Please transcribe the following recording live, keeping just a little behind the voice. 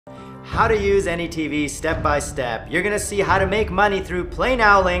how to use any.TV step by step. You're gonna see how to make money through Play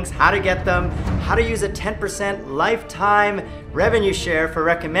Now links, how to get them, how to use a 10% lifetime revenue share for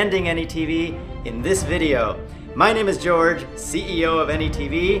recommending any.TV in this video. My name is George, CEO of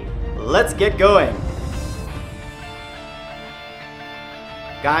any.TV. Let's get going.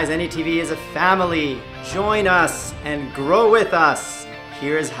 Guys, any.TV is a family. Join us and grow with us.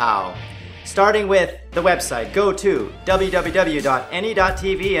 Here's how. Starting with the website, go to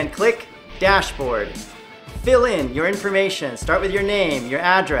www.any.TV and click Dashboard. Fill in your information. Start with your name, your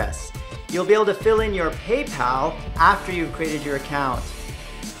address. You'll be able to fill in your PayPal after you've created your account.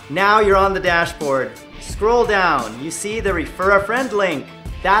 Now you're on the dashboard. Scroll down. You see the Refer a Friend link.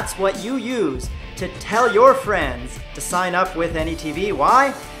 That's what you use to tell your friends to sign up with any.TV.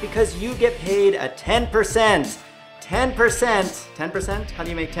 Why? Because you get paid a 10%. 10%? How do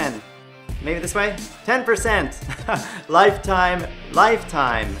you make 10? Maybe this way? 10%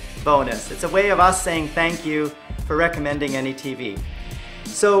 lifetime bonus. It's a way of us saying thank you for recommending any.TV.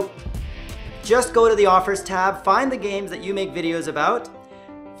 So just go to the Offers tab, find the games that you make videos about,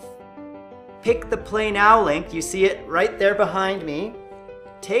 pick the Play Now link, you see it right there behind me,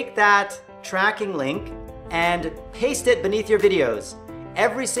 take that tracking link and paste it beneath your videos.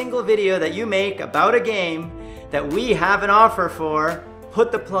 Every single video that you make about a game that we have an offer for, put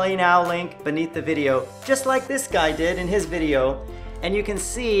the Play Now link beneath the video, just like this guy did in his video. And you can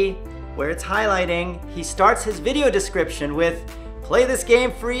see where it's highlighting, he starts his video description with, play this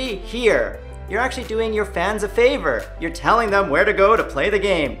game free here. You're actually doing your fans a favor. You're telling them where to go to play the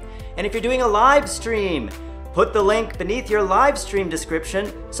game. And if you're doing a live stream, put the link beneath your live stream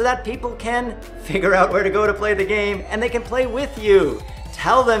description so that people can figure out where to go to play the game and they can play with you.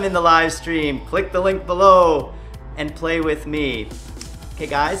 Tell them in the live stream, click the link below and play with me. Okay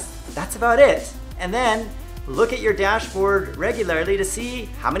guys, that's about it. And then look at your dashboard regularly to see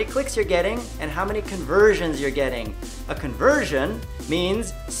how many clicks you're getting and how many conversions you're getting. A conversion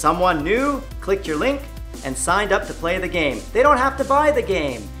means someone new clicked your link and signed up to play the game. They don't have to buy the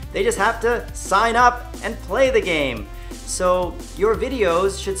game. They just have to sign up and play the game. So your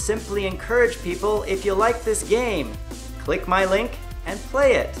videos should simply encourage people, if you like this game, click my link and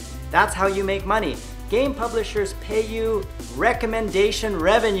play it. That's how you make money. Game publishers pay you recommendation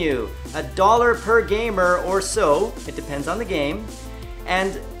revenue, $1 per gamer or so, it depends on the game,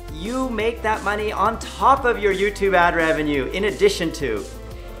 and you make that money on top of your YouTube ad revenue in addition to.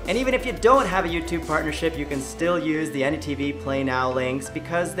 And even if you don't have a YouTube partnership, you can still use the any.TV Play Now links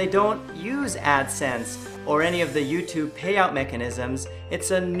because they don't use AdSense or any of the YouTube payout mechanisms.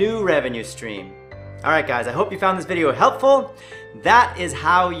 It's a new revenue stream. All right guys, I hope you found this video helpful. That is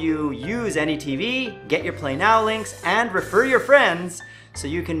how you use any.TV, get your Play Now links, and refer your friends so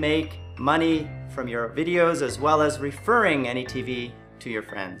you can make money from your videos as well as referring any.TV to your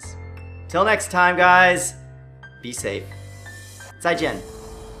friends. Till next time guys, be safe. 再见.